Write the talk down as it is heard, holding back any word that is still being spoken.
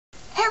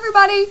Hey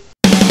everybody!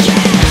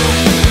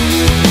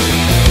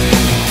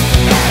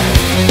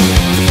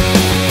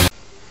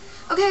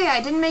 Okay,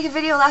 I didn't make a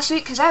video last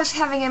week because I was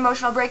having an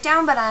emotional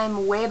breakdown, but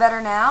I'm way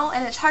better now,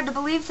 and it's hard to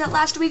believe that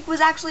last week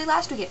was actually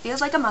last week. It feels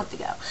like a month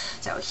ago.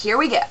 So here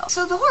we go.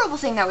 So the horrible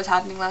thing that was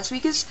happening last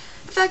week is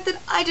the fact that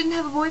I didn't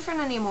have a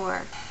boyfriend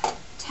anymore.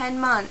 10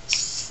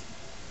 months.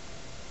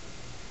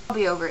 I'll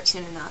be over it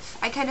soon enough.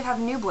 I kind of have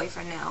a new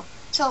boyfriend now.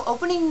 So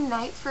opening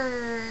night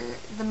for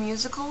the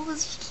musical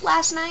was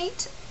last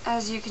night.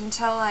 As you can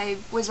tell, I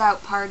was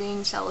out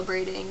partying,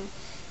 celebrating.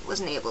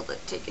 Wasn't able to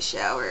take a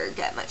shower or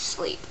get much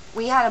sleep.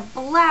 We had a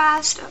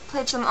blast,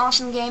 played some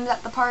awesome games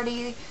at the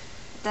party,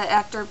 the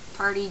after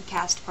party,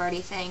 cast party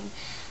thing,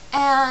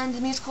 and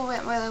the musical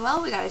went really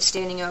well. We got a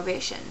standing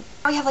ovation.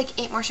 We have like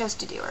 8 more shows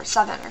to do, or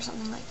 7 or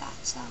something like that,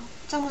 so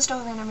it's almost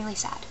over and I'm really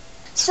sad.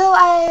 So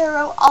I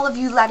wrote all of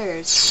you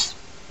letters,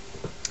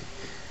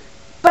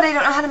 but I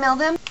don't know how to mail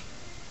them.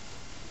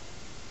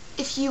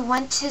 If you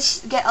want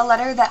to get a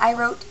letter that I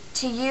wrote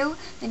to you,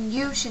 then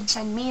you should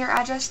send me your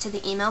address to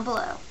the email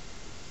below.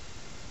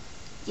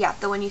 Yeah,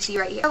 the one you see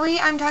right here. Really,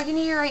 I'm talking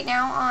to you right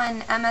now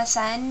on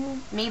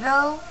MSN,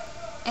 Meebo,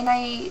 and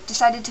I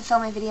decided to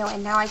film a video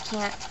and now I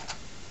can't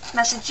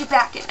message you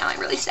back and now I'm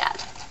really sad.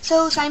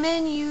 So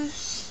Simon, you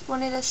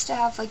wanted us to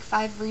have like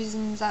 5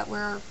 reasons that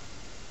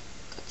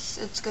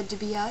it's good to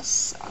be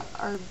us,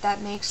 or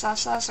that makes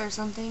us us or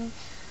something.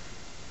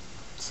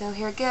 So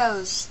here it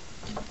goes.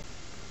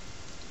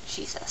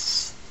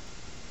 Jesus.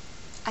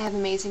 I have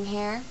amazing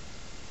hair.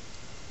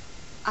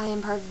 I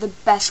am part of the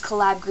best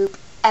collab group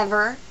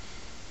ever.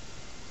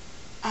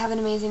 I have an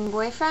amazing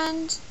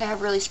boyfriend. I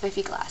have really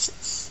spiffy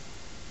glasses.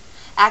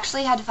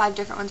 Actually, I had 5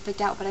 different ones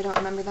picked out, but I don't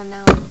remember them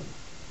now.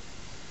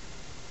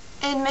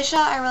 And Misha,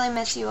 I really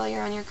miss you while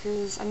you're on your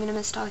cruise. I'm gonna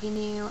miss talking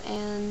to you,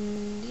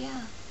 and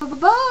yeah.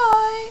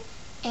 Bye-bye!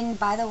 And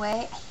by the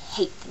way, I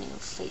hate the new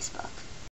Facebook.